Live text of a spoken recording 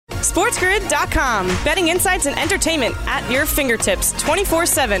SportsGrid.com. Betting insights and entertainment at your fingertips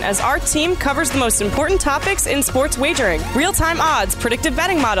 24/7 as our team covers the most important topics in sports wagering. Real-time odds, predictive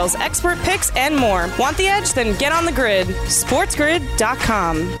betting models, expert picks, and more. Want the edge? Then get on the grid.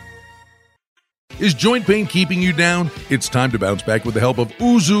 SportsGrid.com. Is joint pain keeping you down? It's time to bounce back with the help of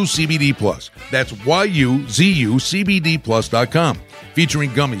Uzu CBD Plus. That's YUZUCBDplus.com.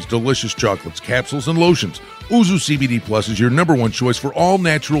 Featuring gummies, delicious chocolates, capsules, and lotions, Uzu CBD Plus is your number one choice for all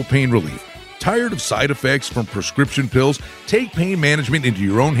natural pain relief. Tired of side effects from prescription pills? Take pain management into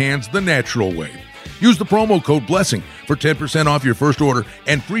your own hands the natural way. Use the promo code BLESSING for 10% off your first order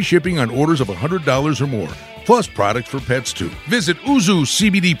and free shipping on orders of $100 or more, plus products for pets too. Visit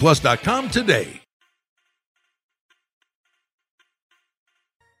UzuCBDplus.com today.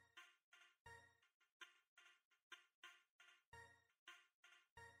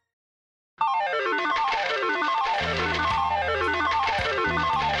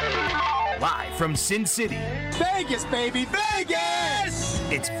 Live from Sin City, Vegas, baby, Vegas!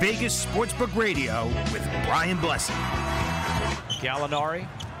 It's Vegas Sportsbook Radio with Brian Blessing. Gallinari,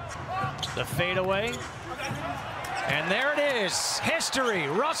 the fadeaway, and there it is, history.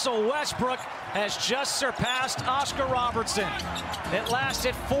 Russell Westbrook has just surpassed Oscar Robertson. It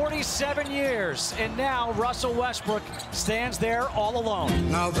lasted 47 years, and now Russell Westbrook stands there all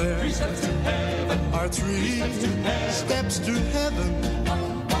alone. Now there are 3 steps to heaven.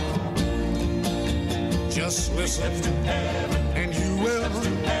 Just listen, and you will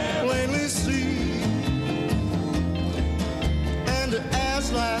plainly see. And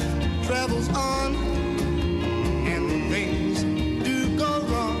as life travels on, and things do go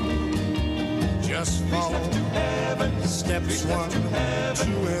wrong, just follow steps 1, 2,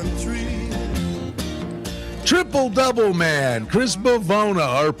 and 3. Triple-double man, Chris Bavona,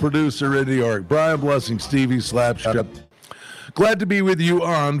 our producer in New York. Brian Blessing, Stevie Slapshot. Glad to be with you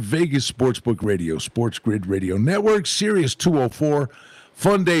on Vegas Sportsbook Radio, Sports Grid Radio Network, Sirius 204.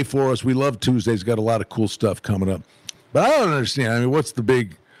 Fun day for us. We love Tuesdays. Got a lot of cool stuff coming up. But I don't understand. I mean, what's the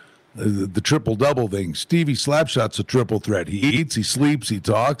big, the triple-double thing? Stevie Slapshot's a triple threat. He eats, he sleeps, he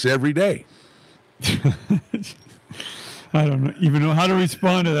talks every day. I don't even know how to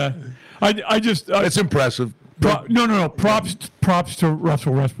respond to that. I just it's impressive. No. Props to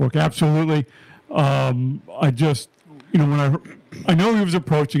Russell Westbrook. Absolutely. I just, when I know he was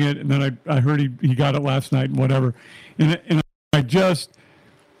approaching it, and then I heard he got it last night and whatever, and I just,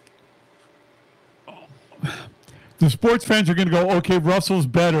 the sports fans are going to go, okay, Russell's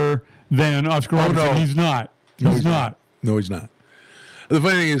better than Oscar Robertson. No. He's not. He's not. No, he's not. The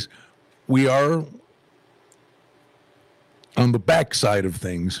funny thing is, we are on the backside of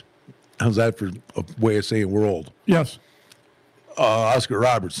things. How's that for a way of saying we're old? Yes. Oscar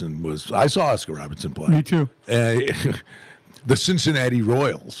Robertson I saw Oscar Robertson play. Me too. The Cincinnati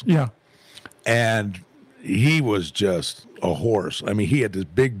Royals. Yeah. And he was just a horse. I mean, he had this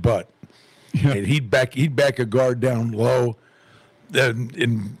big butt. Yeah. And he'd back a guard down low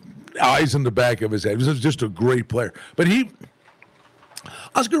and eyes in the back of his head. He was just a great player. But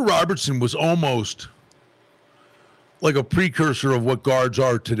Oscar Robertson was almost like a precursor of what guards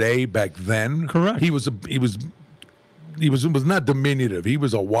are today back then. Correct. He was not diminutive. He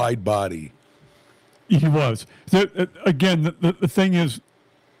was a wide body. He was. Again, the thing is,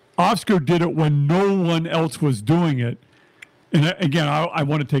 Oscar did it when no one else was doing it. And again, I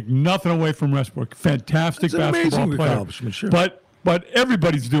want to take nothing away from Westbrook. Fantastic basketball player. Accomplishment, sure. But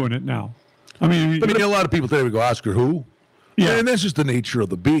everybody's doing it now. I mean, a lot of people today would go, Oscar who? Yeah. And that's just the nature of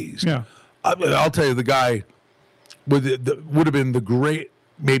the beast. Yeah. I'll tell you, the guy would have been the great,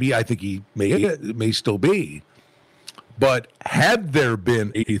 maybe I think he may still be, but had there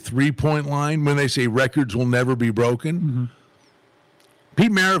been a three-point line, when they say records will never be broken, mm-hmm.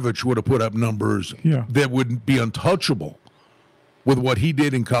 Pete Maravich would have put up numbers that would be untouchable with what he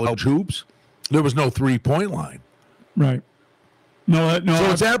did in college hoops. There was no three-point line. Right. No.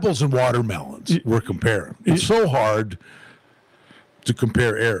 So it's apples and watermelons we're comparing. It's so hard to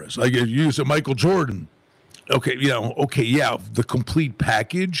compare eras. Like if you use a Michael Jordan, the complete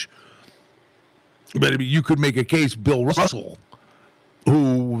package. But I mean, you could make a case Bill Russell,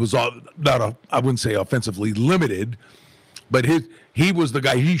 who was I wouldn't say offensively limited, but he was the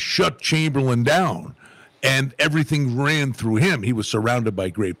guy. He shut Chamberlain down, and everything ran through him. He was surrounded by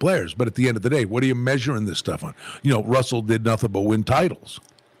great players. But at the end of the day, what are you measuring this stuff on? Russell did nothing but win titles.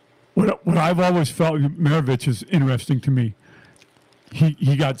 What I've always felt, Maravich is interesting to me.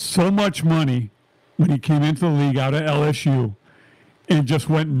 He got so much money when he came into the league out of LSU and just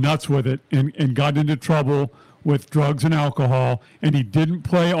went nuts with it and got into trouble with drugs and alcohol, and he didn't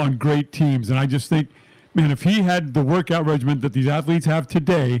play on great teams. And I just think man, if he had the workout regimen that these athletes have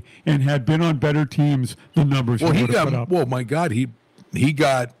today and had been on better teams, the numbers he would have put up. Well, my God, he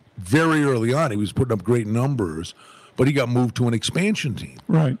got very early on. He was putting up great numbers, but he got moved to an expansion team.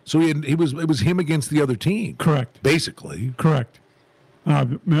 Right. So it was him against the other team. Correct. Basically. Correct.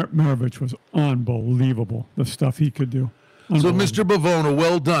 Maravich was unbelievable, the stuff he could do. So, Mr. Bavona,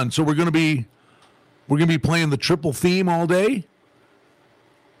 well done. So we're gonna be playing the triple theme all day?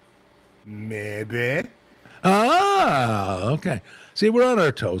 Maybe. Okay. See, we're on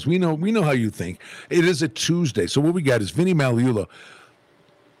our toes. We know how you think. It is a Tuesday. So what we got is Vinny Magliulo,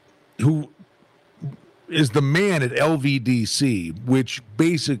 who is the man at LVDC, which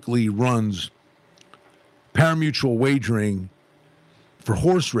basically runs parimutuel wagering for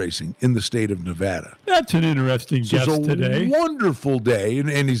horse racing in the state of Nevada. That's an interesting guest today. It's a wonderful day, and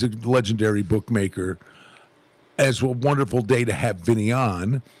he's a legendary bookmaker. As a wonderful day to have Vinny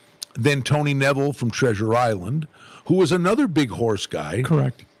on. Then Tony Neville from Treasure Island, who is another big horse guy.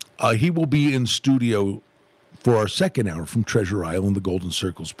 Correct. He will be in studio for our second hour from Treasure Island, the Golden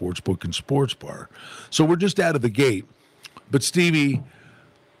Circle Sportsbook and Sports Bar. So we're just out of the gate. But Stevie,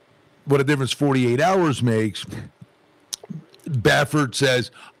 what a difference 48 hours makes. Baffert says,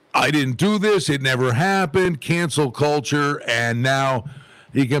 I didn't do this. It never happened. Cancel culture. And now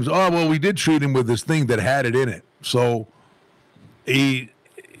he comes, we did treat him with this thing that had it in it. So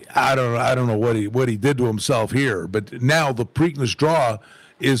I don't know what he did to himself here, but now the Preakness draw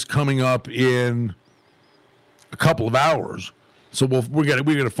is coming up in a couple of hours. So we're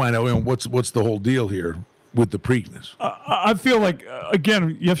gonna find out what's the whole deal here with the Preakness. I feel like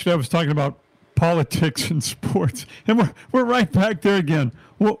again yesterday I was talking about politics and sports, and we're right back there again.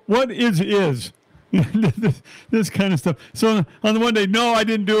 What is this kind of stuff. So on the one day, no, I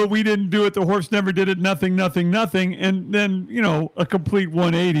didn't do it. We didn't do it. The horse never did it. Nothing. And then, a complete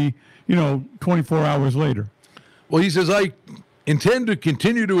 180, 24 hours later. Well, he says, I intend to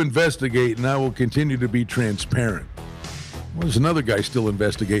continue to investigate and I will continue to be transparent. Well, there's another guy still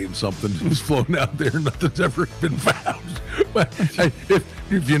investigating something who's flown out there. Nothing's ever been found. But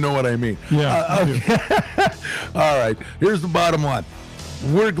if you know what I mean. Yeah. Okay. All right. Here's the bottom line.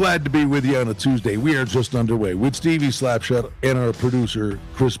 We're glad to be with you on a Tuesday. We are just underway with Stevie Slapshot and our producer,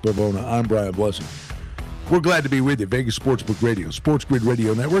 Chris Bavona. I'm Brian Blessing. We're glad to be with you. Vegas Sportsbook Radio, Sports Grid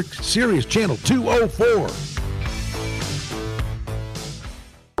Radio Network, Sirius Channel 204.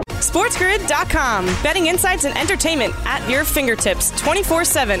 SportsGrid.com. Betting insights and entertainment at your fingertips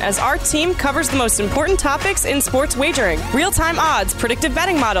 24/7 as our team covers the most important topics in sports wagering. Real-time odds, predictive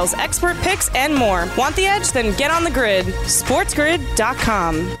betting models, expert picks, and more. Want the edge? Then get on the grid.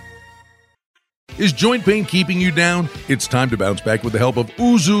 SportsGrid.com. Is joint pain keeping you down? It's time to bounce back with the help of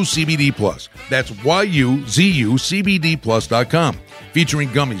Uzu CBD Plus. That's YUZUCBDPlus.com. Featuring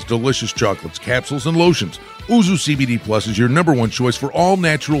gummies, delicious chocolates, capsules, and lotions, Uzu CBD Plus is your #1 choice for all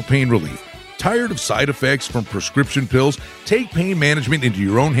natural pain relief. Tired of side effects from prescription pills? Take pain management into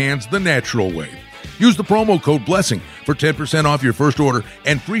your own hands the natural way. Use the promo code BLESSING for 10% off your first order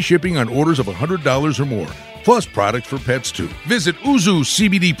and free shipping on orders of $100 or more. Plus products for pets too. Visit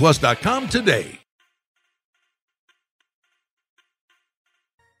UzuCBDPlus.com today.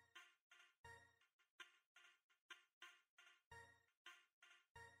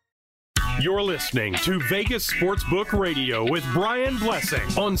 You're listening to Vegas Sportsbook Radio with Brian Blessing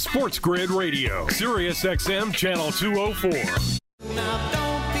on Sports Grid Radio, Sirius XM Channel 204. Now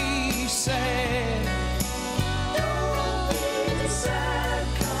don't be sad. Don't be sad.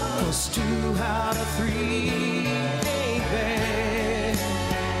 'Cause 2 out of 3 ain't bad.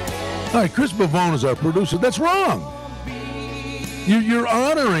 All right, Chris Bavone is our producer. That's wrong. You're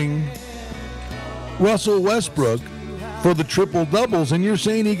honoring Russell Westbrook for the triple doubles, and you're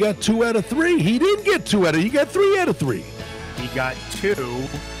saying he got 2 out of 3. He didn't get 2 out of 3. He got 3 out of 3. He got 2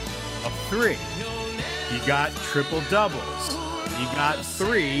 of 3. He got triple doubles. He got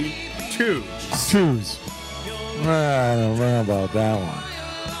 3 twos. I don't know about that one.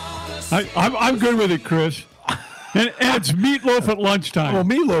 I'm good with it, Chris. And it's meatloaf at lunchtime. Well,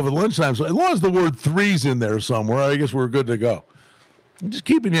 meatloaf at lunchtime. So as long as the word three's in there somewhere, I guess we're good to go. I'm just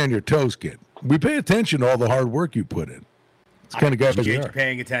keeping you on your toes, kid. We pay attention to all the hard work you put in. It's kind of guy we You're are.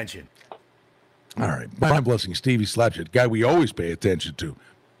 paying attention. All right. Brian Blessing, Stevie Slapshot, guy we always pay attention to.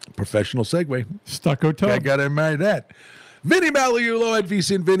 Professional segue. Stucco toe. I got to admire that. Vinny Magliulo at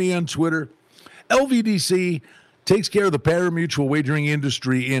VSIN Vinny on Twitter. LVDC takes care of the parimutuel wagering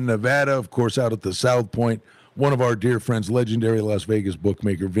industry in Nevada, of course, out at the South Point. One of our dear friends, legendary Las Vegas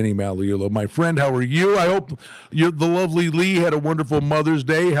bookmaker, Vinny Magliulo. My friend, how are you? I hope the lovely Lee had a wonderful Mother's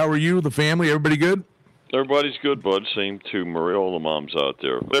Day. How are you, the family? Everybody good? Everybody's good, bud. Same to Maria, all the moms out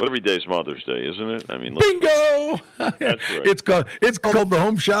there. Every day's Mother's Day, isn't it? I mean, bingo! That's right. It's called the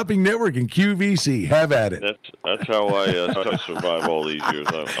Home Shopping Network and QVC. Have at it. That's how I survive all these years.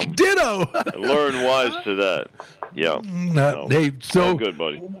 Ditto. I learned wise to that. Yeah. Hey, so good,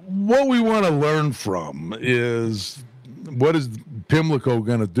 buddy. What we want to learn from is what is Pimlico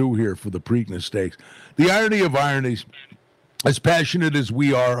going to do here for the Preakness Stakes? The irony of ironies, as passionate as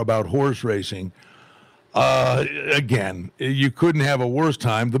we are about horse racing, again, you couldn't have a worse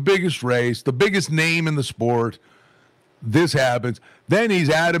time. The biggest race, the biggest name in the sport. This happens. Then he's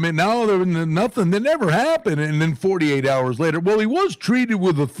adamant. No, there was nothing. That never happened. And then 48 hours later, well, he was treated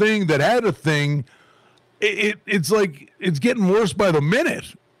with a thing that had a thing. It's like it's getting worse by the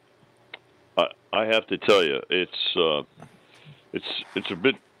minute. I have to tell you, it's a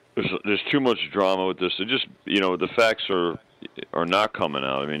bit. There's too much drama with this. It just, the facts are not coming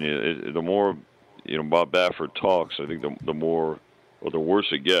out. I mean, the more Bob Baffert talks, I think the more, or the worse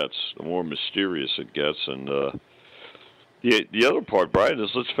it gets, the more mysterious it gets. And the other part, Brian,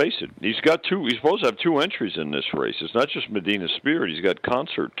 is, let's face it, he's supposed to have 2 entries in this race. It's not just Medina Spirit. He's got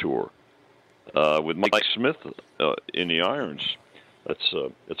Concert Tour with Mike Smith in the irons.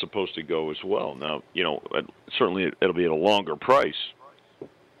 That's supposed to go as well. Now, certainly it'll be at a longer price.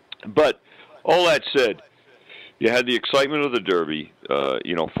 But all that said, you had the excitement of the Derby,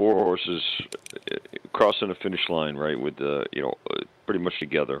 4 horses crossing the finish line, right, with, pretty much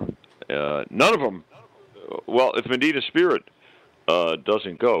together. None of them, well, if Medina Spirit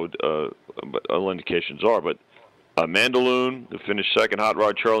doesn't go, but all indications are, but Mandaloon, the finished second, Hot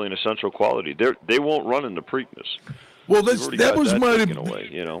Rod Charlie, and Essential Quality, they won't run in the Preakness. Well, that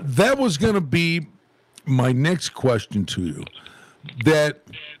was going to be my next question to you. That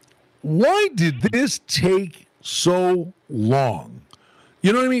why did this take so long?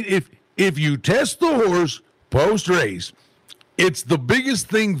 You know what I mean? If you test the horse post race, it's the biggest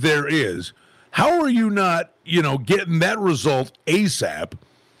thing there is. How are you not, getting that result ASAP?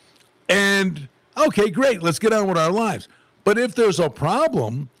 And okay, great, let's get on with our lives. But if there's a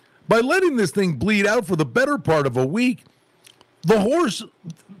problem, by letting this thing bleed out for the better part of a week, the horse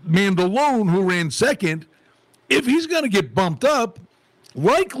Mandaloon, who ran second, if he's going to get bumped up,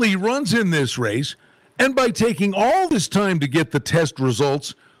 likely runs in this race. And by taking all this time to get the test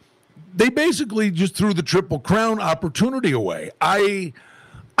results, they basically just threw the Triple Crown opportunity away.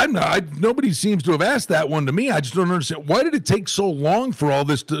 Nobody seems to have asked that one to me. I just don't understand. Why did it take so long for all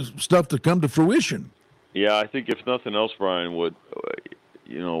this stuff to come to fruition? Yeah, I think if nothing else, Brian,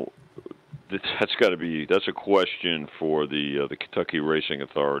 that's a question for the Kentucky racing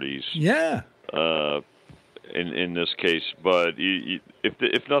authorities. Yeah. In this case, but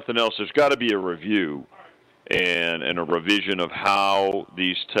if nothing else, there's got to be a review and a revision of how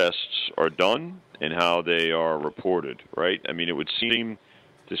these tests are done and how they are reported. Right? I mean, it would seem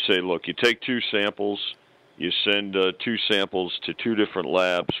to say, look, you take 2 samples, you send 2 samples to 2 different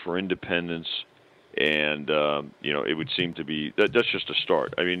labs for independence, and it would seem to be that's just a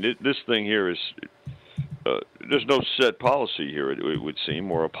start. I mean, this thing here is there's no set policy here. It would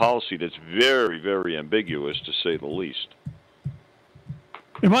seem, or a policy that's very, very ambiguous to say the least.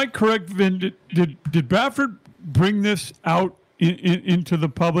 Am I correct, Vin? Did Baffert bring this out into the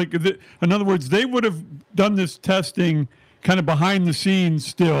public? In other words, they would have done this testing kind of behind the scenes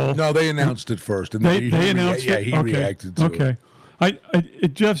still. No, they announced it first. And they announced it? Yeah, he reacted to it. Okay.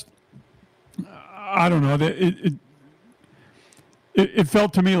 I don't know. It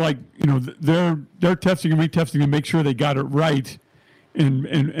felt to me like, they're testing and retesting to make sure they got it right.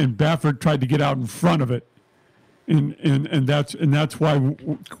 And Baffert tried to get out in front of it. And that's why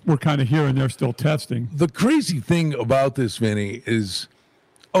we're kind of here and they're still testing. The crazy thing about this, Vinny, is,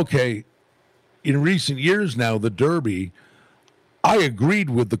 okay, in recent years now, the Derby, I agreed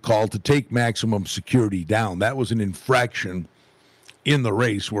with the call to take maximum security down. That was an infraction in the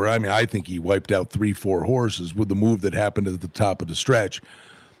race where, I think he wiped out 3-4 horses with the move that happened at the top of the stretch.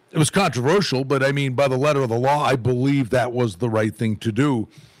 It was controversial, but by the letter of the law, I believe that was the right thing to do.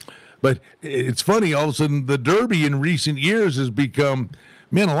 But it's funny, all of a sudden, the Derby in recent years has become,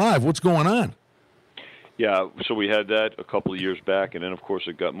 man alive, what's going on? Yeah, so we had that a couple of years back, and then, of course,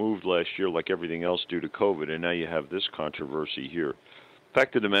 it got moved last year like everything else due to COVID, and now you have this controversy here.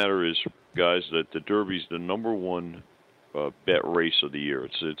 Fact of the matter is, guys, that the Derby's the number one bet race of the year.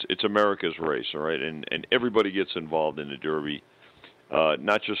 It's America's race, all right, and everybody gets involved in the Derby,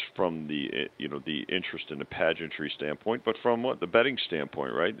 not just from the the interest in the pageantry standpoint, but from the betting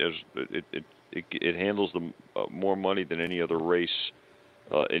standpoint, right? It handles more money than any other race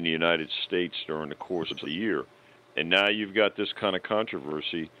in the United States during the course of the year, and now you've got this kind of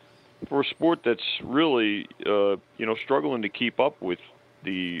controversy for a sport that's really struggling to keep up with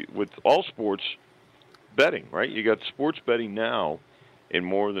all sports betting. Right, you got sports betting now in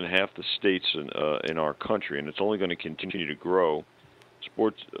more than half the states in our country, and it's only going to continue to grow.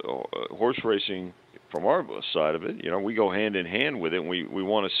 Sports, horse racing, from our side of it, we go hand in hand with it, and we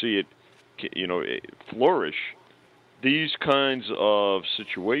want to see it, flourish. These kinds of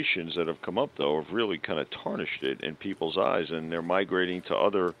situations that have come up, though, have really kind of tarnished it in people's eyes, and they're migrating to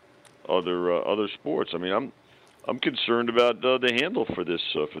other sports. I mean, I'm concerned about the handle for this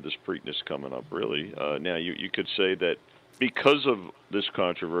Preakness coming up. Really, now you could say that because of this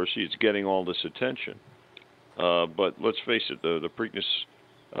controversy, it's getting all this attention. But let's face it, the Preakness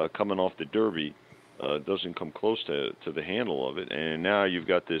coming off the Derby doesn't come close to the handle of it, and now you've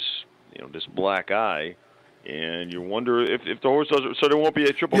got this this black eye. And you wonder if the horse doesn't, so there won't be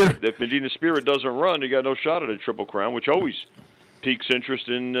a triple. Yeah. If Medina Spirit doesn't run, you got no shot at a Triple Crown, which always piques interest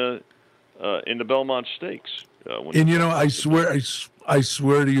in the Belmont Stakes. I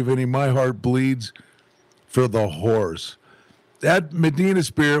swear to you, Vinny, my heart bleeds for the horse. That Medina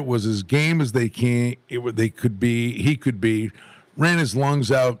Spirit was as game as they could be. He could be, ran his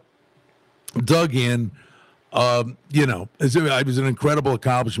lungs out, dug in. It was an incredible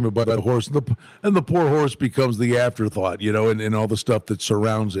accomplishment by the horse, and the poor horse becomes the afterthought, and all the stuff that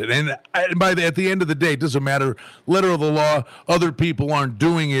surrounds it. And at the end of the day, it doesn't matter, letter of the law, other people aren't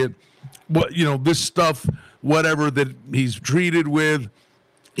doing it. This stuff, whatever that he's treated with,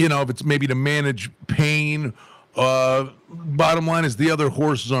 if it's maybe to manage pain. Bottom line is the other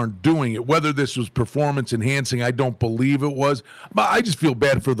horses aren't doing it. Whether this was performance enhancing, I don't believe it was. But I just feel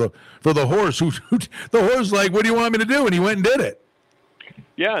bad for the horse. Who the horse like, what do you want me to do? And he went and did it.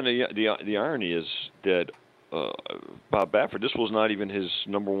 Yeah, and the irony is that Bob Baffert, this was not even his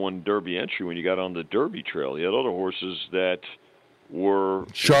number one Derby entry when you got on the Derby trail. He had other horses that were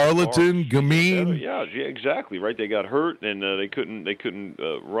Charlatan, Gamine. Yeah, exactly right. They got hurt and they couldn't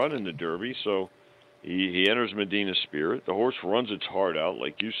run in the Derby, so. He enters Medina Spirit. The horse runs its heart out,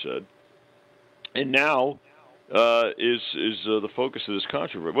 like you said, and now is the focus of this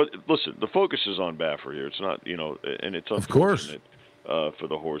controversy. But listen, the focus is on Baffert here. It's not, and it's unfortunate for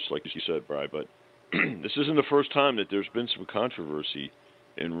the horse, like you said, Brian. But this isn't the first time that there's been some controversy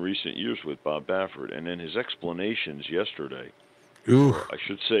in recent years with Bob Baffert, and then his explanations yesterday. Ooh. I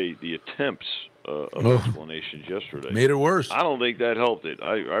should say the attempts of explanations yesterday made it worse. I don't think that helped it.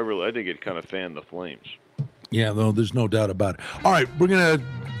 I think it kind of fanned the flames. Yeah, no, there's no doubt about it. All right, we're gonna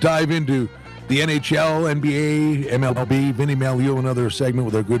dive into the NHL, NBA, MLB. Vinny Magliulo, another segment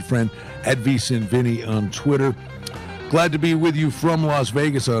with our good friend at VSiN Vinny on Twitter. Glad to be with you from Las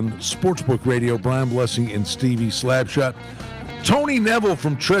Vegas on Sportsbook Radio. Brian Blessing and Stevie Slapshot. Tony Neville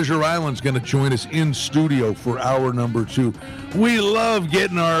from Treasure Island is going to join us in studio for hour number 2. We love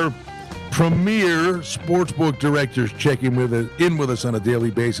getting our premier sportsbook directors checking in with us on a daily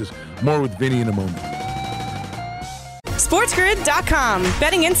basis. More with Vinny in a moment. SportsGrid.com.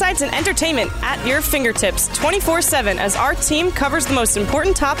 Betting insights and entertainment at your fingertips 24/7 as our team covers the most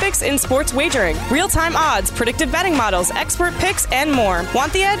important topics in sports wagering. Real-time odds, predictive betting models, expert picks, and more.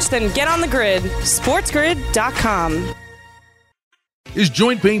 Want the edge? Then get on the grid. SportsGrid.com. Is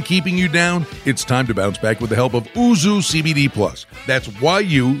joint pain keeping you down? It's time to bounce back with the help of Uzu CBD Plus. That's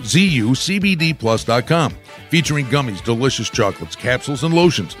YUZUCBDPlus.com. Featuring gummies, delicious chocolates, capsules, and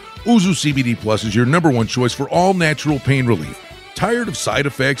lotions, Uzu CBD Plus is your #1 choice for all natural pain relief. Tired of side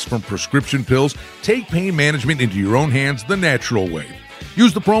effects from prescription pills? Take pain management into your own hands the natural way.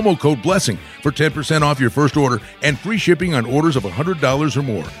 Use the promo code BLESSING for 10% off your first order and free shipping on orders of $100 or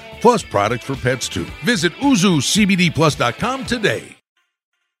more. Plus products for pets too. Visit UzuCBDPlus.com today.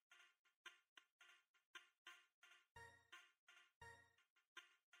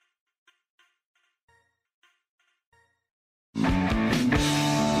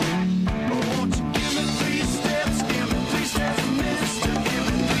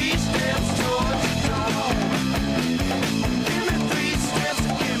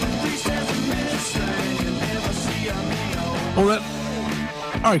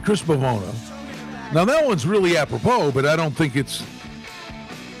 All right, Chris Bavona. Now, that one's really apropos, but I don't think it's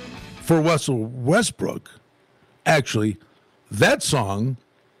for Russell Westbrook. Actually, that song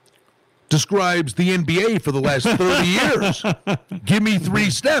describes the NBA for the last 30 years. Give me 3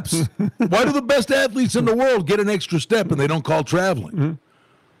 steps. Why do the best athletes in the world get an extra step and they don't call traveling? Mm-hmm.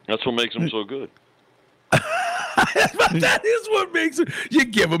 That's what makes them so good. That is what makes it. You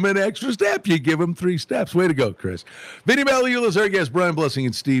give them an extra step. You give them 3 steps. Way to go, Chris. Vinny Magliulo is our guest. Brian Blessing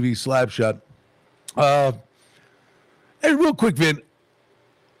and Stevie Slapshot. Hey, real quick, Vin.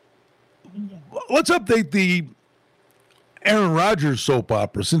 Let's update the Aaron Rodgers soap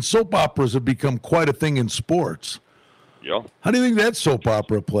opera, since soap operas have become quite a thing in sports. Yeah. How do you think that soap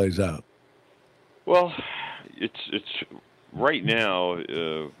opera plays out? Well, it's right now.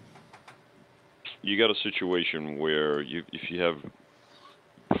 You got a situation where if you have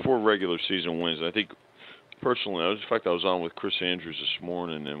before regular season wins. I think personally, in fact, I was on with Chris Andrews this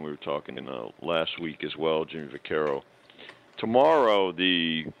morning, and we were talking last week as well, Jimmy Vaccaro. Tomorrow,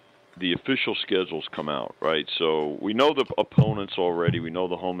 the official schedules come out, right? So we know the opponents already. We know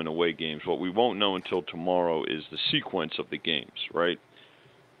the home and away games. What we won't know until tomorrow is the sequence of the games, right?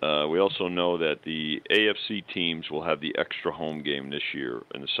 We also know that the AFC teams will have the extra home game this year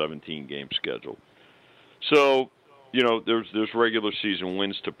in the 17-game schedule. So, there's regular season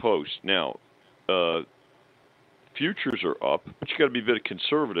wins to post. Now, futures are up, but you got to be a bit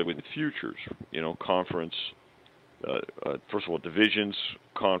conservative with the futures. Conference, first of all, divisions,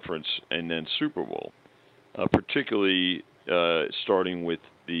 conference, and then Super Bowl, particularly starting with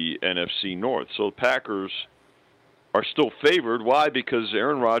the NFC North. So the Packers are still favored. Why? Because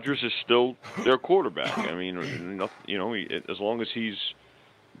Aaron Rodgers is still their quarterback. I mean, as long as he's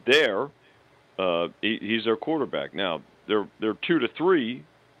there, he's their quarterback. Now, they're 2-3.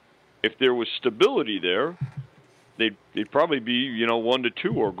 If there was stability there, they'd probably be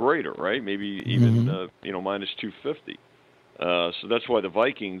 1-2 or greater, right? Maybe even minus 250. So that's why the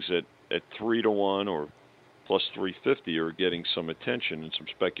Vikings at 3-1 or plus 350 are getting some attention and some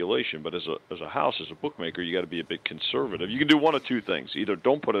speculation. But as a house, as a bookmaker, you got to be a bit conservative. You can do one of two things: either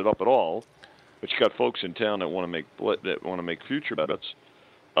don't put it up at all, but you got folks in town that want to make future bets,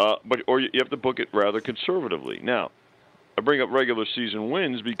 or you have to book it rather conservatively. Now, I bring up regular season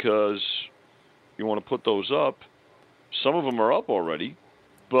wins because you want to put those up. Some of them are up already,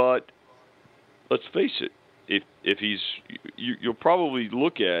 but let's face it. If you'll probably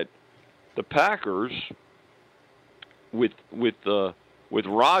look at the Packers with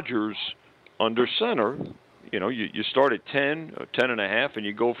Rodgers under center. You start at 10 or 10.5, and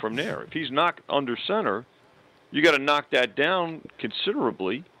you go from there. If he's not under center, you got to knock that down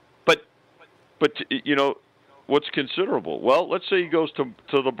considerably. But what's considerable? Well, let's say he goes to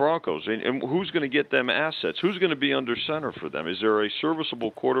the Broncos, and who's going to get them assets? Who's going to be under center for them? Is there a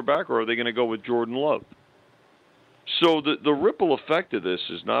serviceable quarterback, or are they going to go with Jordan Love? So the ripple effect of this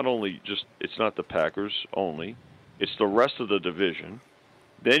is not only it's not the Packers only, it's the rest of the division.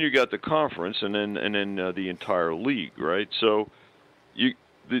 Then you got the conference, and then the entire league, right? So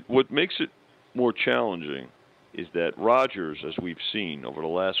what makes it more challenging is that Rodgers, as we've seen over the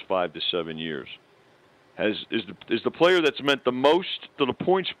last 5 to 7 years, is the player that's meant the most to the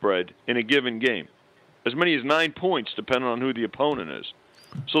point spread in a given game. As many as 9 points, depending on who the opponent is.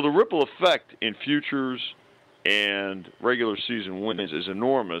 So the ripple effect in futures and regular season wins is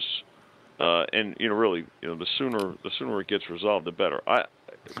enormous. And really, the sooner it gets resolved, the better.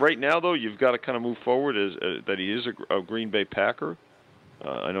 Right now, though, you've got to kind of move forward as that he is a Green Bay Packer.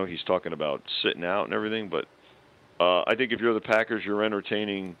 I know he's talking about sitting out and everything, but I think if you're the Packers, you're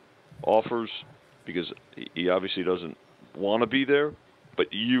entertaining offers because he obviously doesn't want to be there.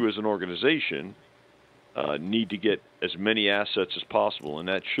 But you, as an organization, need to get as many assets as possible, and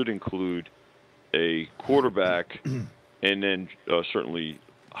that should include a quarterback and then certainly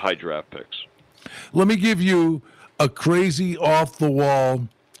high draft picks. Let me give you a crazy off-the-wall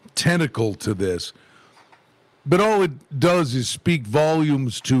tentacle to this. But all it does is speak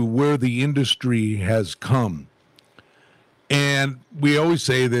volumes to where the industry has come. And we always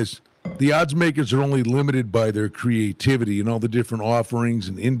say this, the odds makers are only limited by their creativity and all the different offerings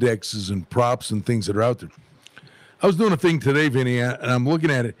and indexes and props and things that are out there. I was doing a thing today, Vinny, and I'm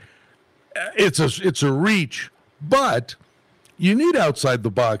looking at it. It's a reach, but you need outside the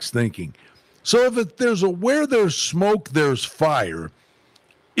box thinking. So if there's where there's smoke, there's fire.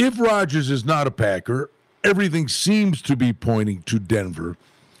 If Rodgers is not a Packer, everything seems to be pointing to Denver.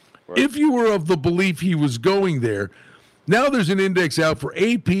 Right. If you were of the belief he was going there, now there's an index out for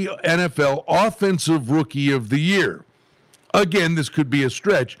AP NFL Offensive Rookie of the Year. Again, this could be a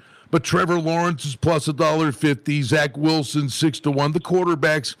stretch, but Trevor Lawrence is plus $1.50, Zach Wilson 6-1. The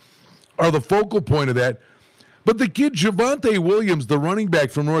quarterbacks are the focal point of that. But the kid Javonte Williams, the running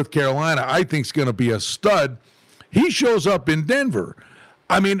back from North Carolina, I think is going to be a stud. He shows up in Denver.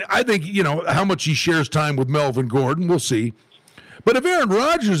 I mean, I think, how much he shares time with Melvin Gordon, we'll see. But if Aaron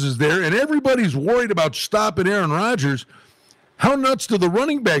Rodgers is there and everybody's worried about stopping Aaron Rodgers, how nuts do the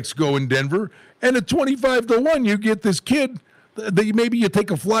running backs go in Denver? And at 25-1, you get this kid that maybe you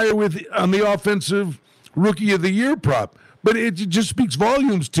take a flyer with on the Offensive Rookie of the Year prop. But it just speaks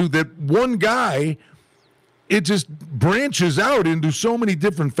volumes to that one guy. It just branches out into so many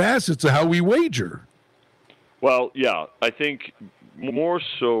different facets of how we wager. Well, yeah, I think more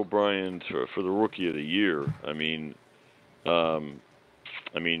so, Brian, for the Rookie of the Year. I mean,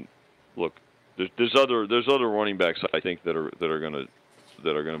 look, there's other running backs I think that are going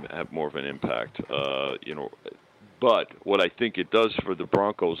to have more of an impact. But what I think it does for the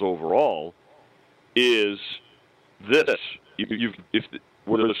Broncos overall is this: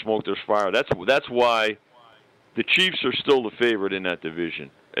 where there's smoke, there's fire. That's why the Chiefs are still the favorite in that division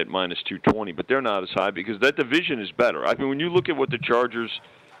at -220, but they're not as high because that division is better. I mean, when you look at what the Chargers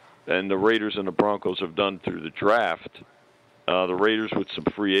and the Raiders and the Broncos have done through the draft, the Raiders with some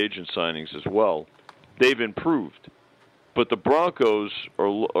free agent signings as well, they've improved. But the Broncos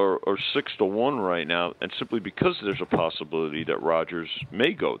are 6-1 right now, and simply because there's a possibility that Rodgers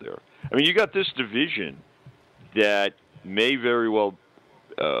may go there. I mean, you got this division that may very well,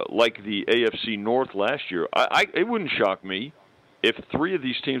 like the AFC North last year. It wouldn't shock me if 3 of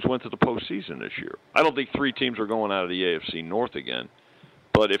these teams went to the postseason this year. I don't think 3 teams are going out of the AFC North again.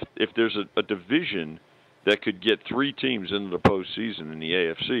 But if there's a division that could get 3 teams into the postseason in the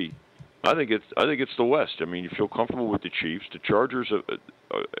AFC, I think it's the West. I mean, you feel comfortable with the Chiefs. The Chargers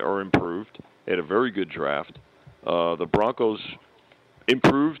are improved. They had a very good draft. The Broncos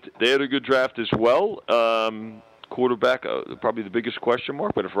improved. They had a good draft as well. Quarterback, probably the biggest question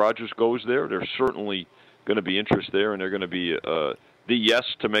mark. But if Rodgers goes there, there's certainly going to be interest there, and they're going to be the yes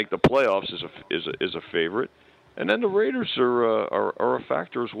to make the playoffs is a favorite. And then the Raiders are a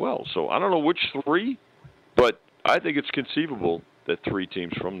factor as well. So I don't know which 3, but I think it's conceivable that 3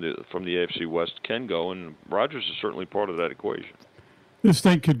 teams from the AFC West can go, and Rodgers is certainly part of that equation. This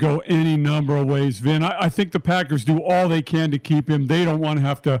thing could go any number of ways, Vin. I think the Packers do all they can to keep him. They don't want to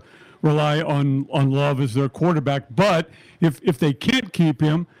have to rely on Love as their quarterback. But if they can't keep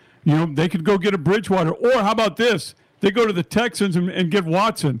him, they could go get a Bridgewater. Or how about this? They go to the Texans and get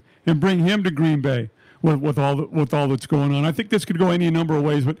Watson and bring him to Green Bay with all that's going on. I think this could go any number of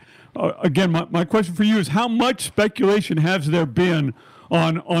ways. But again, my question for you is: how much speculation has there been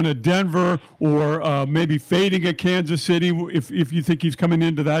on a Denver or maybe fading a Kansas City if you think he's coming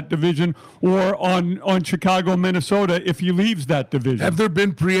into that division, or on Chicago, Minnesota if he leaves that division? Have there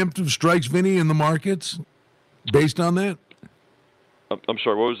been preemptive strikes, Vinny, in the markets based on that? I'm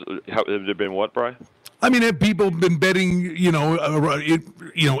sorry. Have there been what, Brian? I mean, have people been betting, in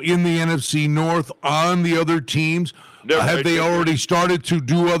the NFC North on the other teams? Have they already started to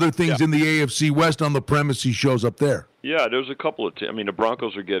do other things in the AFC West on the premise he shows up there? Yeah, there's a couple of I mean, the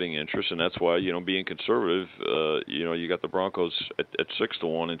Broncos are getting interest, and that's why, being conservative, you got the Broncos at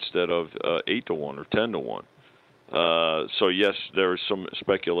 6-1 instead of 8-1 or 10-1. So yes, there is some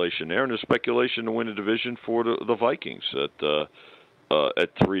speculation there, and there's speculation to win a division for the Vikings at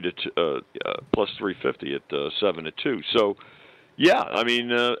 3-2 plus 350 at 7-2. So yeah, I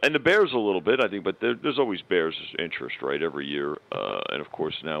mean, and the Bears a little bit, I think, but there's always Bears interest, right, every year, and of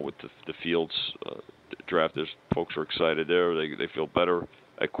course now with the Fields draft, folks are excited there. They feel better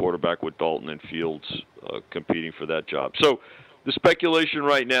at quarterback with Dalton and Fields competing for that job. So the speculation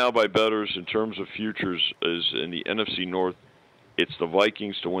right now by bettors in terms of futures is in the NFC North, it's the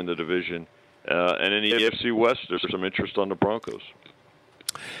Vikings to win the division, and in the AFC West, there's some interest on the Broncos.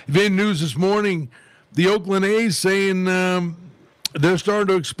 Vin, news this morning, the Oakland A's saying they're starting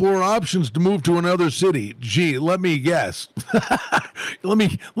to explore options to move to another city. Gee, let me guess. let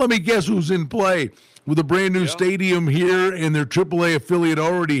me guess who's in play with a brand new stadium here and their AAA affiliate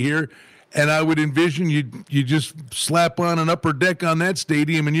already here. And I would envision you just slap on an upper deck on that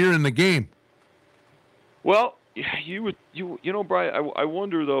stadium and you're in the game. Well, you Brian, I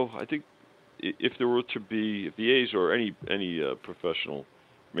wonder though. I think if there were to be, if the A's or any professional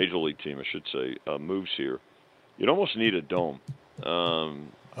major league team, I should say, moves here, you'd almost need a dome.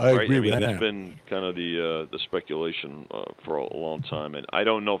 I agree with that. That's been kind of the speculation for a long time, and I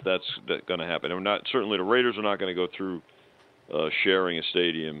don't know if that's going to happen. Certainly the Raiders are not going to go through sharing a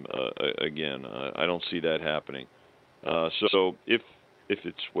stadium again. I don't see that happening. So if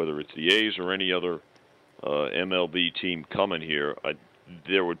it's whether it's the A's or any other MLB team coming here,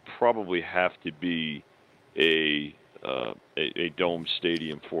 there would probably have to be a dome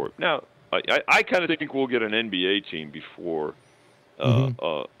stadium for it. Now, I kind of think we'll get an NBA team before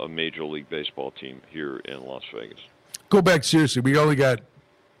a Major League Baseball team here in Las Vegas. Go back, seriously. We only got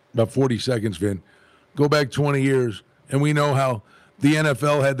about 40 seconds, Vin. Go back 20 years, and we know how the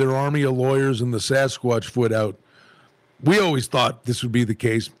NFL had their army of lawyers and the Sasquatch foot out. We always thought this would be the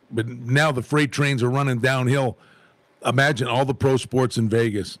case, but now the freight trains are running downhill. Imagine all the pro sports in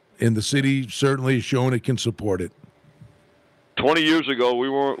Vegas, and the city certainly is showing it can support it. 20 years ago,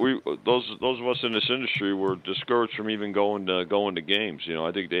 those of us in this industry were discouraged from even going to games. You know,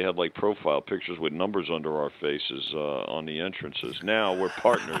 I think they had like profile pictures with numbers under our faces on the entrances. Now we're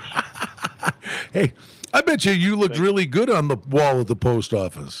partners. Hey, I bet you looked really good on the wall at the post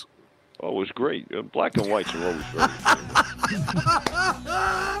office. Oh, it was great. Black and whites are always very favorite.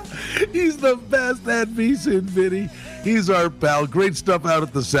 He's the best at VSiN, Vinny. He's our pal. Great stuff out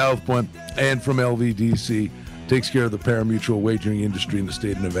at the South Point and from LVDC. Takes care of the pari-mutuel wagering industry in the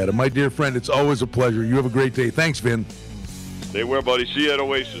state of Nevada. My dear friend, it's always a pleasure. You have a great day. Thanks, Vin. Stay well, buddy. See you at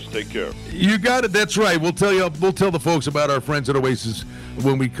Oasis. Take care. You got it. That's right. We'll tell the folks about our friends at Oasis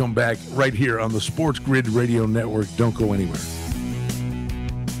when we come back right here on the Sports Grid Radio Network. Don't go anywhere.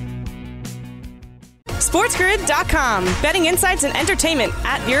 SportsGrid.com. Betting insights and entertainment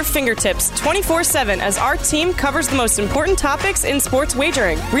at your fingertips 24/7 as our team covers the most important topics in sports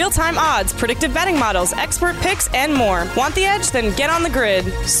wagering. Real-time odds, predictive betting models, expert picks, and more. Want the edge? Then get on the grid.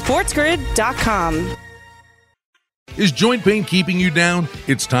 SportsGrid.com. Is joint pain keeping you down?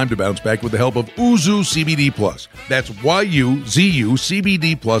 It's time to bounce back with the help of Uzu CBD Plus. That's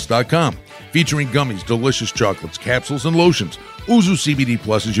YUZUCBDplus.com. Featuring gummies, delicious chocolates, capsules, and lotions, Uzu CBD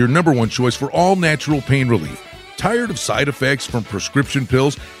Plus is your #1 choice for all natural pain relief. Tired of side effects from prescription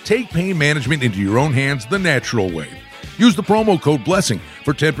pills? Take pain management into your own hands the natural way. Use the promo code BLESSING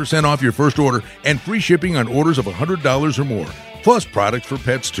for 10% off your first order and free shipping on orders of $100 or more. Plus products for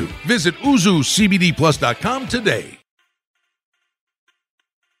pets too. Visit UzuCBDplus.com today.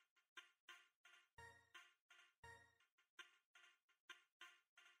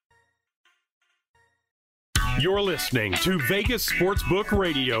 You're listening to Vegas Sportsbook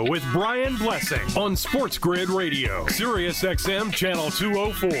Radio with Brian Blessing on Sports Grid Radio, Sirius XM Channel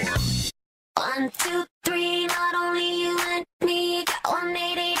 204. 1, 2, 3, not only you and me, got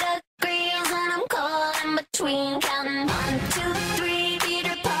 180 degrees and I'm caught in between, counting 1, 2, 3,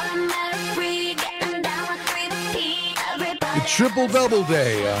 Peter Pan, Mary, getting down with 3 everybody. The triple-double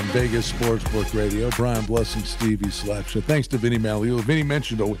day on Vegas Sportsbook Radio. Brian Blessing, Stevie Slapshot. Thanks to Vinny Magliulo. Vinny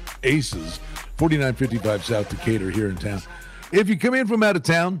mentioned Aces. 4955 South Decatur here in town. If you come in from out of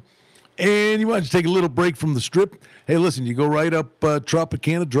town and you want to take a little break from the Strip, hey, listen, you go right up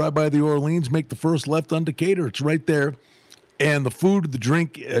Tropicana, drive by the Orleans, make the first left on Decatur. It's right there. And the food, the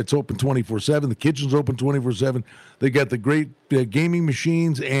drink, it's open 24/7. The kitchen's open 24/7. They got the great gaming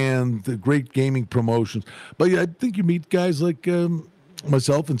machines and the great gaming promotions. But yeah, I think you meet guys like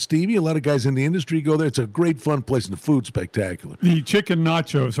myself and Stevie, a lot of guys in the industry go there. It's a great, fun place, and the food's spectacular. The chicken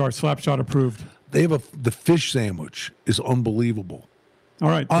nachos are Slapshot approved. They have the fish sandwich is unbelievable. All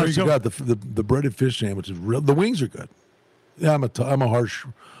right, there honest you to go. God, the breaded fish sandwich is real. The wings are good. Yeah, I'm a harsh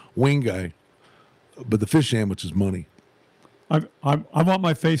wing guy, but the fish sandwich is money. I want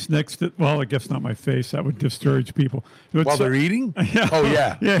my face next to. Well, I guess not my face. That would discourage people. While they're eating? Yeah. Oh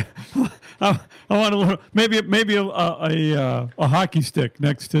yeah. Yeah. I want a little, maybe a hockey stick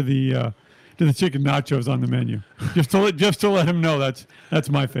next to the chicken nachos on the menu, just to let him know that's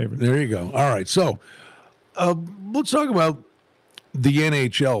my favorite. There you go. All right, so let's talk about the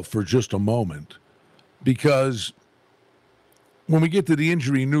NHL for just a moment, because when we get to the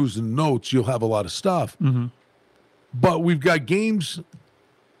injury news and notes, you'll have a lot of stuff. Mm-hmm. But we've got games.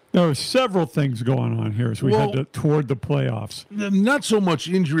 There are several things going on here as we head toward the playoffs. Not so much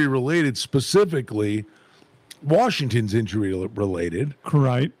injury related specifically. Washington's injury related.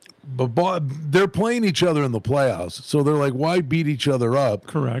 Correct. But they're playing each other in the playoffs, so they're like, why beat each other up?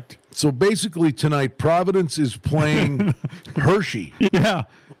 Correct. So basically tonight, Providence is playing Hershey. Yeah.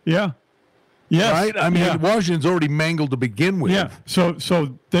 Yes. Right? I mean, Washington's already mangled to begin with. Yeah. So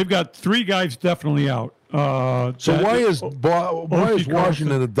they've got 3 guys definitely out. So why is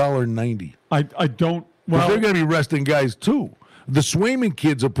Washington $1.90? I don't. Well, they're going to be resting guys too. The Swayman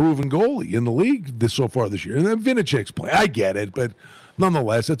kid's a proven goalie in the league so far this year, and then Vinacek's playing. I get it, but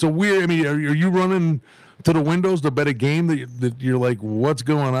nonetheless, it's a weird. I mean, are you running to the windows to bet a game that you're like, what's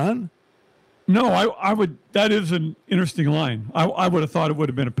going on? No, I would. That is an interesting line. I would have thought it would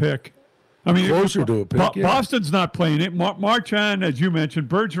have been a pick. I mean, closer to a pick. Boston's not playing it. Marchand, as you mentioned,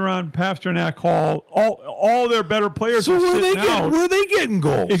 Bergeron, Pasternak, Hall, all their better players so are sitting out. Where are they getting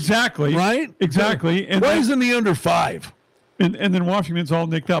goals? Exactly. Right? Exactly. And why isn't he under 5? And then Washington's all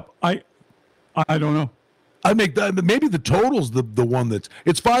nicked up. I don't know. I make that, maybe the total's the one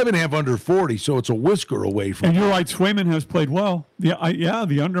it's 5.5 under 40, so it's a whisker away from. And you're right, Swayman has played well.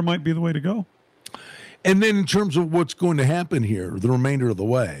 The under might be the way to go. And then in terms of what's going to happen here, the remainder of the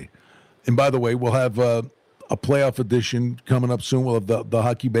way. And by the way, we'll have a playoff edition coming up soon. We'll have the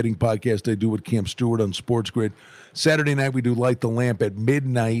hockey betting podcast I do with Cam Stewart on Sports Grid. Saturday night, we do Light the Lamp at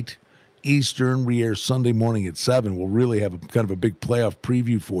midnight Eastern. We air Sunday morning at 7. We'll really have kind of a big playoff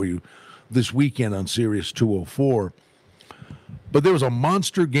preview for you this weekend on Sirius 204. But there was a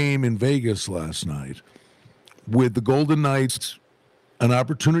monster game in Vegas last night with the Golden Knights an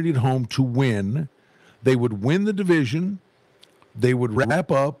opportunity at home to win. They would win the division. They would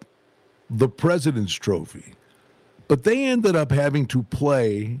wrap up the President's Trophy. But they ended up having to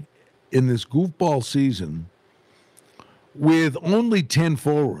play in this goofball season with only 10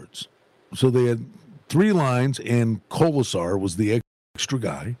 forwards. So they had 3 lines, and Kolasar was the extra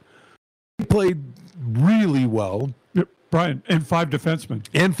guy. He played really well. Yep, Brian, and 5 defensemen.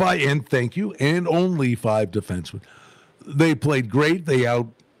 And thank you, and only 5 defensemen. They played great.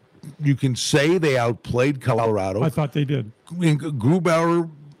 You can say they outplayed Colorado. I thought they did. And Grubauer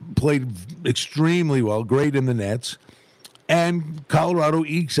played extremely well, great in the nets. And Colorado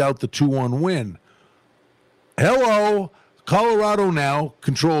ekes out the 2-1 win. Hello, Colorado now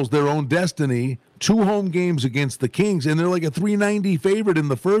controls their own destiny. 2 home games against the Kings, and they're like a 390 favorite in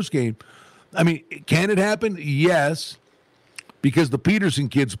the first game. I mean, can it happen? Yes, because the Peterson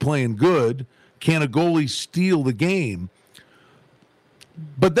kid's playing good. Can a goalie steal the game?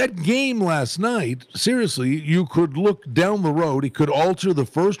 But that game last night, seriously, you could look down the road. It could alter the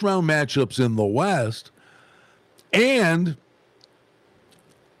first-round matchups in the West. And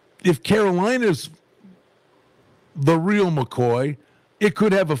if Carolina's the real McCoy, it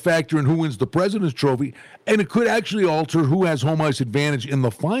could have a factor in who wins the President's Trophy, and it could actually alter who has home ice advantage in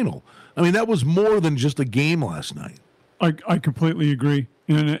the final. I mean, that was more than just a game last night. I completely agree.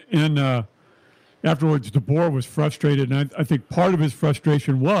 And afterwards, DeBoer was frustrated, and I think part of his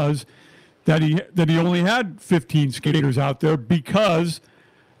frustration was that he only had 15 skaters out there because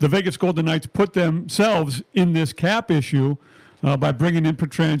the Vegas Golden Knights put themselves in this cap issue by bringing in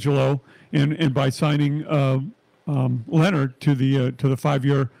Pietrangelo and by signing Leonard to the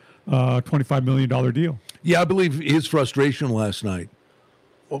 5-year, $25 million deal. Yeah, I believe his frustration last night.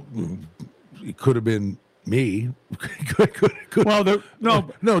 Well, it could have been me. Well, well,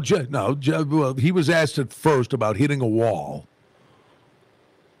 he was asked at first about hitting a wall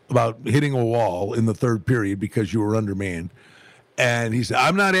in the third period because you were undermanned. And he said,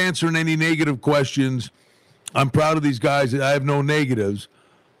 I'm not answering any negative questions. I'm proud of these guys. I have no negatives.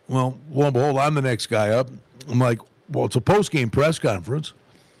 Well, lo and behold, I'm the next guy up. I'm like, well, it's a post-game press conference.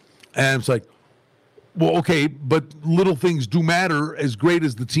 And it's like, well, okay, but little things do matter. As great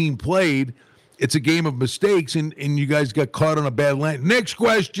as the team played, it's a game of mistakes, and you guys got caught on a bad line. Next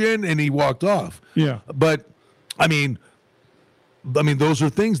question, and he walked off. Yeah. But, I mean, those are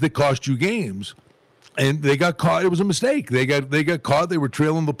things that cost you games. And they got caught. It was a mistake. They got caught. They were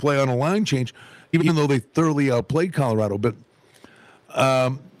trailing the play on a line change, even though they thoroughly outplayed Colorado. But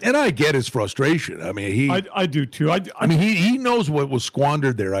and I get his frustration. I mean, I do too. I mean, he knows what was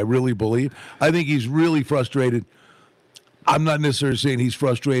squandered there. I really believe. I think he's really frustrated. I'm not necessarily saying he's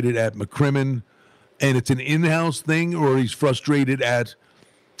frustrated at McCrimmon, and it's an in-house thing, or he's frustrated at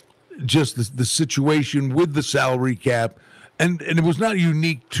just the situation with the salary cap. And it was not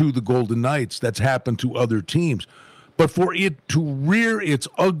unique to the Golden Knights. That's happened to other teams. But for it to rear its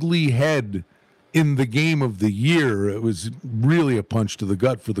ugly head in the game of the year, it was really a punch to the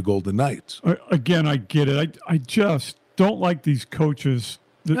gut for the Golden Knights. Again, I get it. I just don't like these coaches.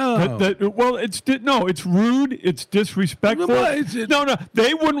 It's rude. It's disrespectful. No,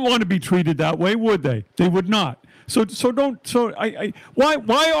 they wouldn't want to be treated that way, would they? They would not. Why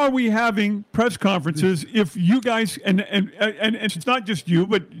are we having press conferences if you guys and it's not just you,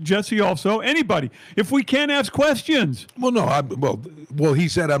 but Jesse also, anybody, if we can't ask questions? Well, no, well, he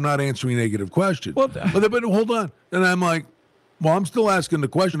said I'm not answering negative questions. Well, but hold on, and I'm like, well, I'm still asking the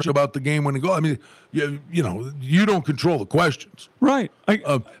questions about the game when it goes. I mean, you know, you don't control the questions, right?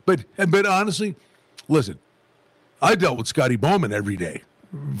 But honestly, listen, I dealt with Scotty Bowman every day.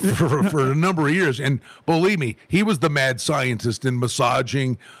 For a number of years, and believe me, he was the mad scientist in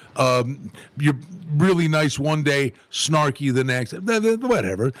massaging. You're really nice one day, snarky the next.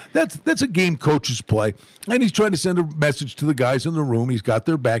 Whatever. That's a game coaches play, and he's trying to send a message to the guys in the room. He's got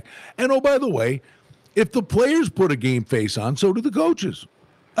their back. And oh, by the way, if the players put a game face on, so do the coaches.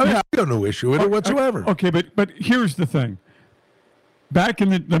 I mean, I got no issue with it whatsoever. Okay, but here's the thing. Back in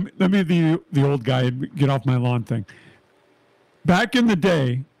let me the old guy get off my lawn thing. Back in the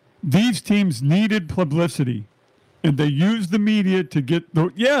day, these teams needed publicity, and they used the media to get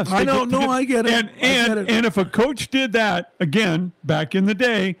the I get it. And if a coach did that again back in the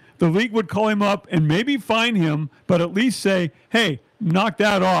day, the league would call him up and maybe fine him, but at least say, "Hey, knock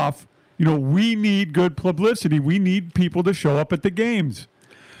that off. You know, we need good publicity. We need people to show up at the games."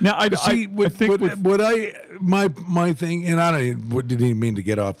 Now, I think my thing, and I didn't even mean to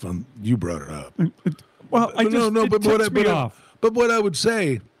get off on. You brought it up. Well, But what I would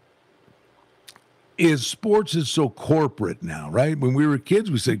say is sports is so corporate now, right? When we were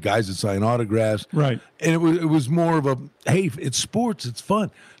kids, we said guys that sign autographs, right? And it was more of a, hey, it's sports, it's fun.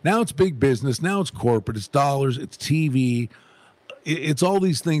 Now it's big business. Now it's corporate. It's dollars. It's TV. It's all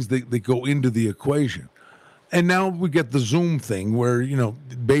these things that go into the equation. And now we get the Zoom thing where,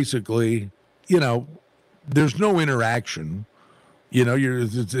 basically, there's no interaction.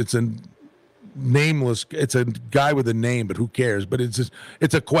 It's a nameless, it's a guy with a name, but who cares? But it's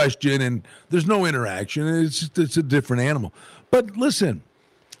a question, and there's no interaction. It's a different animal. But listen,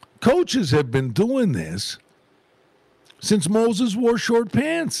 coaches have been doing this since Moses wore short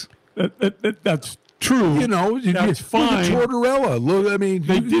pants. That's true. That's fine. Tortorella. Look, I mean,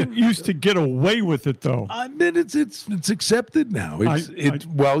 they didn't used to get away with it, though. I mean, it's accepted now.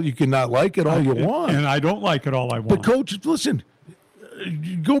 Well, you can not like it all you want, and I don't like it all I want. But coaches, listen.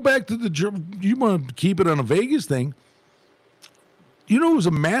 Go back to you want to keep it on a Vegas thing. Who was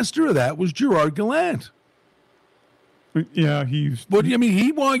a master of that was Gerard Gallant. Yeah, he's. But I mean,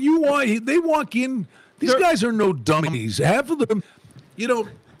 they walk in. These guys are no dummies. Half of them,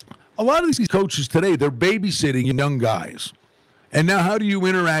 a lot of these coaches today, they're babysitting young guys. And now, how do you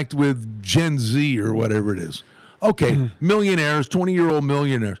interact with Gen Z or whatever it is? Okay, millionaires, 20-year-old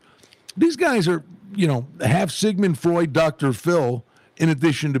millionaires. These guys are, half Sigmund Freud, Dr. Phil, in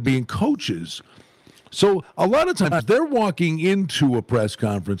addition to being coaches. So a lot of times they're walking into a press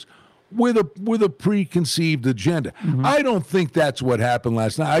conference with a preconceived agenda. I don't think that's what happened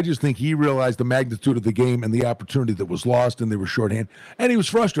last night. I just think he realized the magnitude of the game and the opportunity that was lost, and they were shorthanded, and he was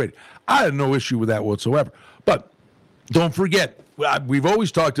frustrated. I had no issue with that whatsoever. But don't forget, we've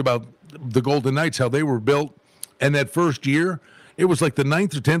always talked about the Golden Knights, how they were built, and that first year, it was like the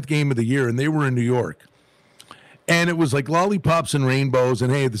 9th or 10th game of the year, and they were in New York. And it was like lollipops and rainbows,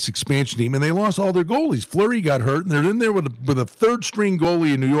 and hey, this expansion team, and they lost all their goalies. Fleury got hurt, and they're in there with a third-string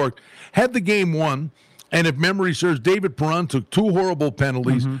goalie in New York. Had the game won, and if memory serves, David Perron took 2 horrible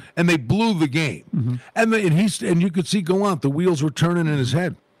penalties, and they blew the game. And you could see Gallant, the wheels were turning in his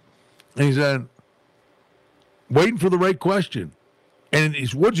head. And he said, waiting for the right question. And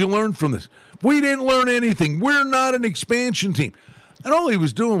he's, what'd you learn from this? We didn't learn anything. We're not an expansion team. And all he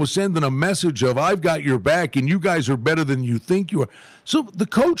was doing was sending a message of, I've got your back, and you guys are better than you think you are. So the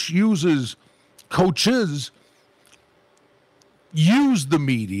coaches use the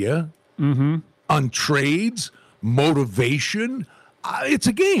media on trades, motivation. It's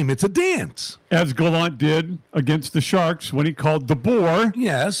a game. It's a dance. As Gallant did against the Sharks when he called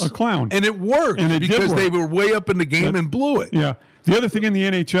DeBoer a clown. And it worked because they were way up in the game and blew it. Yeah. The other thing in the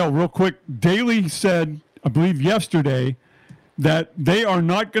NHL, real quick, Daly said, I believe yesterday, that they are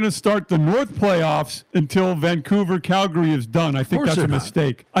not going to start the North playoffs until Vancouver-Calgary is done. I think that's a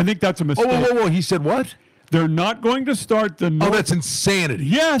mistake. I think that's a mistake. Whoa. He said what? They're not going to start the North. Oh, that's insanity.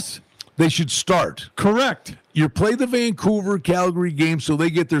 Yes. They should start. Correct. You play the Vancouver-Calgary game so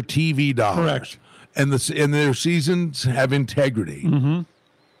they get their TV dollars. Correct. And their seasons have integrity.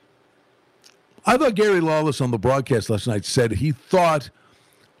 I thought Gary Lawless on the broadcast last night said he thought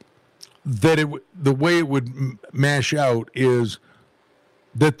that the way it would mash out is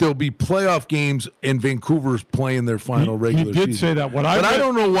that there'll be playoff games and Vancouver's playing their final regular season. He did say that. But I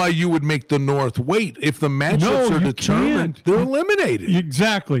don't know why you would make the North wait. If the matchups are determined, they're eliminated.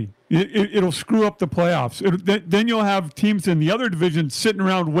 Exactly. It'll screw up the playoffs. Then you'll have teams in the other division sitting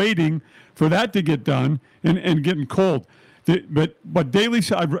around waiting for that to get done and getting cold. But Daly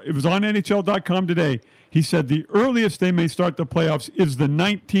said, it was on NHL.com today, he said the earliest they may start the playoffs is the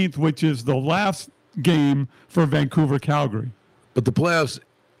 19th, which is the last game for Vancouver-Calgary. But the playoffs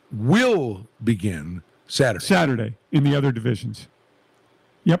will begin Saturday. Saturday in the other divisions.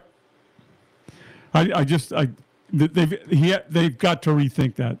 Yep. They've got to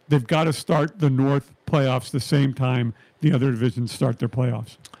rethink that. They've got to start the North playoffs the same time the other divisions start their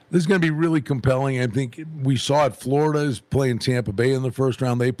playoffs. This is going to be really compelling. I think we saw it. Florida is playing Tampa Bay in the first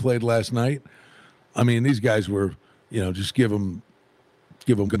round. They played last night. I mean, these guys were, just give them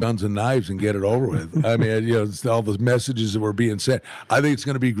guns and knives and get it over with. I mean, it's all the messages that were being sent. I think it's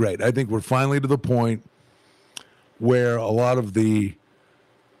going to be great. I think we're finally to the point where a lot of the,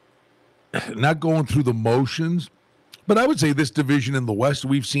 not going through the motions, but I would say this division in the West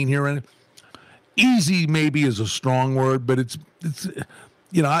we've seen here, and easy maybe is a strong word, but it's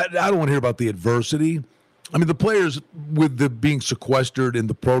I don't want to hear about the adversity. I mean, the players with the being sequestered in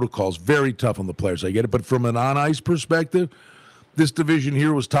the protocols, very tough on the players. I get it. But from an on-ice perspective, this division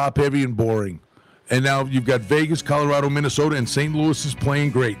here was top-heavy and boring. And now you've got Vegas, Colorado, Minnesota, and St. Louis is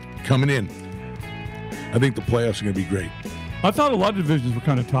playing great, coming in. I think the playoffs are going to be great. I thought a lot of divisions were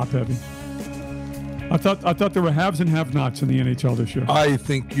kind of top-heavy. I thought there were haves and have-nots in the NHL this year. I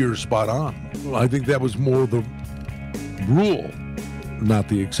think you're spot on. I think that was more the rule, not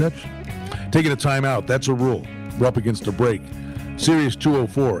the exception. Taking a timeout, that's a rule. We're up against a break. Sirius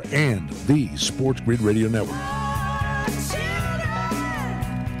 204 and the Sports Grid Radio Network.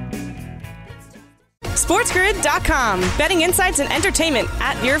 SportsGrid.com. Betting insights and entertainment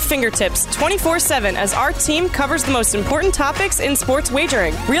at your fingertips 24/7 as our team covers the most important topics in sports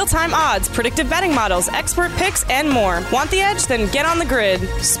wagering. Real-time odds, predictive betting models, expert picks, and more. Want the edge? Then get on the grid.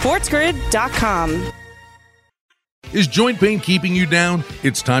 SportsGrid.com. Is joint pain keeping you down?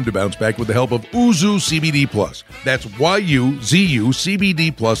 It's time to bounce back with the help of Uzu CBD Plus. That's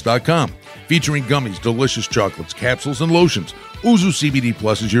YUZUCBDPlus.com. Featuring gummies, delicious chocolates, capsules, and lotions, Uzu CBD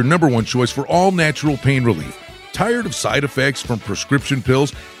Plus is your number one choice for all natural pain relief. Tired of side effects from prescription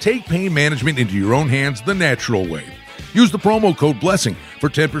pills? Take pain management into your own hands the natural way. Use the promo code BLESSING for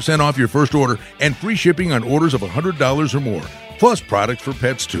 10% off your first order and free shipping on orders of $100 or more, plus products for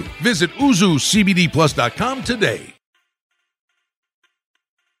pets too. Visit UzuCBDPlus.com today.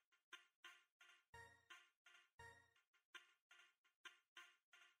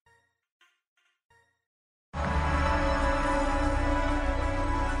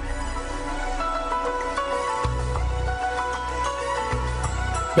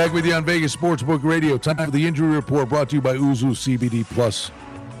 Back with you on Vegas Sportsbook Radio. Time for the injury report brought to you by Uzu CBD Plus.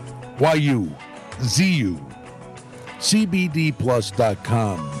 YUZU.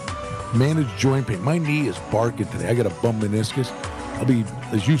 CBDPlus.com. Managed joint pain. My knee is barking today. I got a bum meniscus. I'll be,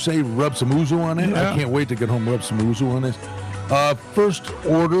 as you say, rub some Uzu on it. Yeah. I can't wait to get home, rub some Uzu on this. First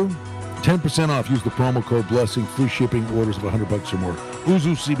order, 10% off. Use the promo code BLESSING. Free shipping, orders of $100 or more.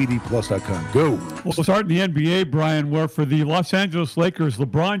 UzuCBDPlus.com. Go. We'll start in the NBA, Brian, where for the Los Angeles Lakers,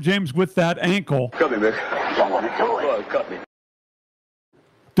 LeBron James with that ankle. Cut me, man. Cut me.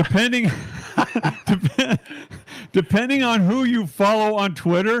 Depending on who you follow on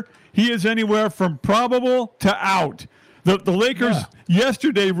Twitter, he is anywhere from probable to out. The Lakers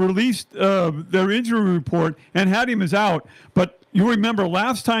yesterday released their injury report and had him as out, but you remember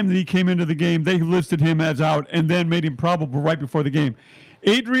last time that he came into the game, they listed him as out and then made him probable right before the game.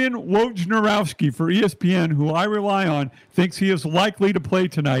 Adrian Wojnarowski for ESPN, who I rely on, thinks he is likely to play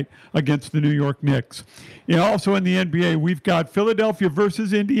tonight against the New York Knicks. Also in the NBA, we've got Philadelphia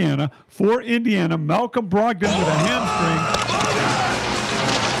versus Indiana. For Indiana, Malcolm Brogdon with a hamstring.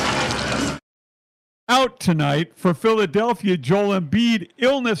 Out tonight. For Philadelphia, Joel Embiid,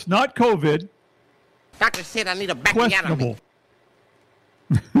 illness, not COVID. Doctor said I need a backiotomy.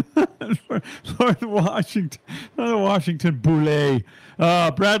 for the Washington Boulay.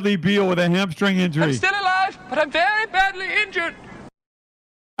 Bradley Beal with a hamstring injury. I'm still alive, but I'm very badly injured.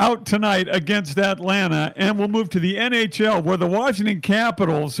 Out tonight against Atlanta. And we'll move to the NHL, where the Washington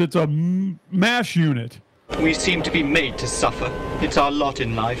Capitals, it's a MASH unit. We seem to be made to suffer. It's our lot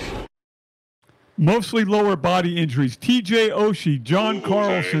in life. Mostly lower body injuries. TJ Oshie, John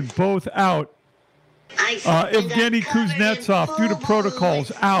Carlson, both out. Evgeny Kuznetsov, due to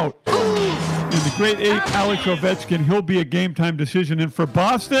protocols, out. And the great eight, Alex Ovechkin, he'll be a game-time decision. And for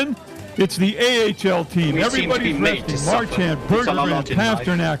Boston, it's the AHL team. Everybody's resting. Marchand, Bergevin,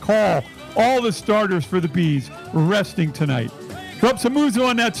 Pasternak, Hall, all the starters for the Bees resting tonight. Drop some Uzu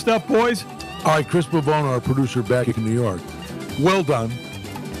on that stuff, boys. All right, Chris Bavona, our producer back in New York. Well done.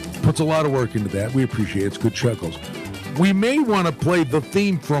 Puts a lot of work into that. We appreciate it. It's good chuckles. We may want to play the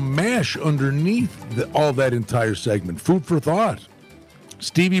theme from MASH underneath all that entire segment. Food for thought.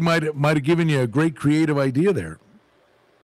 Stevie might have given you a great creative idea there.